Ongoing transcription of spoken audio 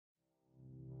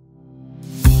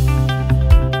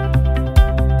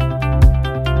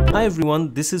Hi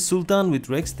everyone, this is Sultan with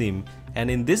Rex Theme, and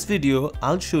in this video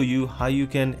I'll show you how you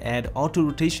can add auto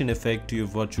rotation effect to your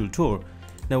virtual tour.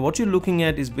 Now what you're looking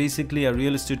at is basically a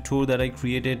real estate tour that I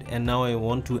created, and now I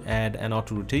want to add an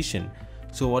auto rotation.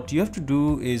 So what you have to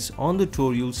do is, on the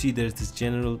tour you'll see there's this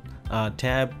general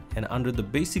tab, and under the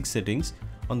basic settings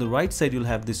on the right side you'll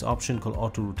have this option called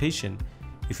auto rotation.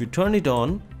 If you turn it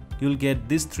on, you'll get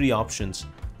these three options: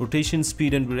 rotation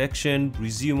speed and direction,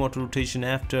 resume auto rotation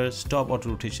after, stop auto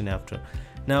rotation after.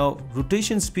 Now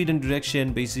rotation speed and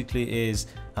direction basically is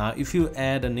if you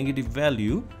add a negative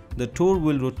value, the tour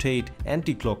will rotate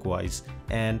anti-clockwise,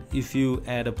 and if you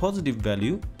add a positive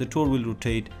value, the tour will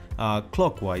rotate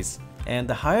clockwise. And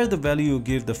the higher the value you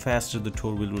give, the faster the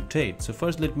tour will rotate. So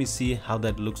first let me see how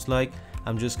that looks like.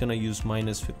 I'm just gonna use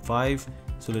 -5.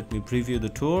 So let me preview the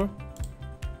tour.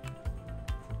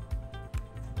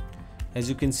 As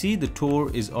you can see, the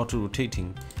tour is auto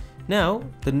rotating. Now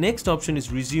the next option is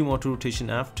resume auto rotation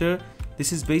after.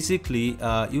 This is basically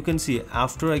you can see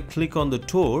after I click on the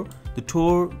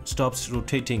tour stops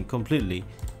rotating completely.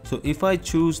 So if I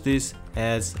choose this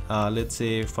as let's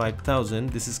say 5000,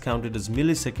 this is counted as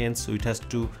milliseconds, so it has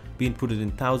to be inputted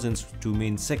in thousands to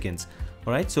mean seconds.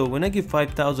 Alright, so when I give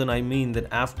 5000, I mean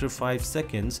that after 5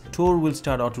 seconds tour will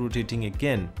start auto rotating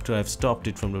again after I've stopped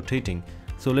it from rotating.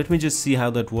 So let me just see how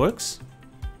that works.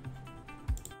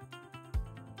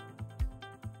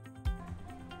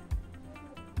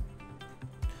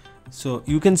 So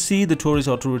you can see the tour is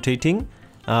auto rotating.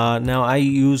 Now I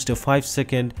used a 5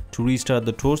 second to restart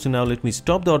the tour. So now let me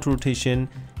stop the auto rotation,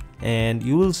 and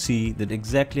you will see that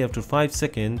exactly after 5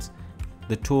 seconds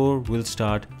the tour will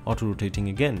start auto rotating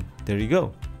again. There you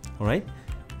go. Alright.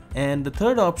 And the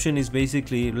third option is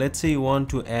basically, let's say you want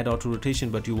to add auto rotation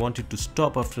but you want it to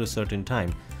stop after a certain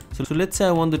time. So let's say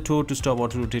I want the tour to stop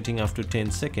auto rotating after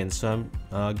 10 seconds. So I'm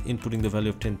inputting the value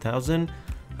of 10,000.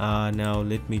 Now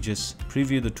let me just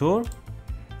preview the tour.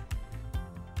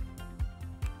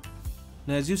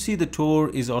 Now as you see, the tour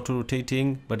is auto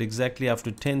rotating, but exactly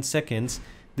after 10 seconds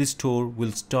this tour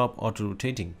will stop auto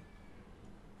rotating.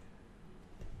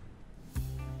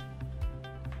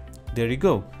 There you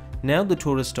go. Now the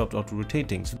tour has stopped auto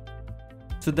rotating.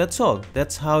 So that's all.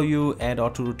 That's how you add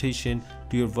auto rotation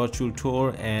to your virtual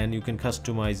tour, and you can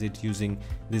customize it using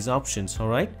these options.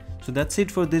 Alright, so that's it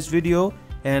for this video,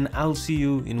 and I'll see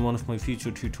you in one of my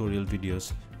future tutorial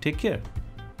videos. Take care.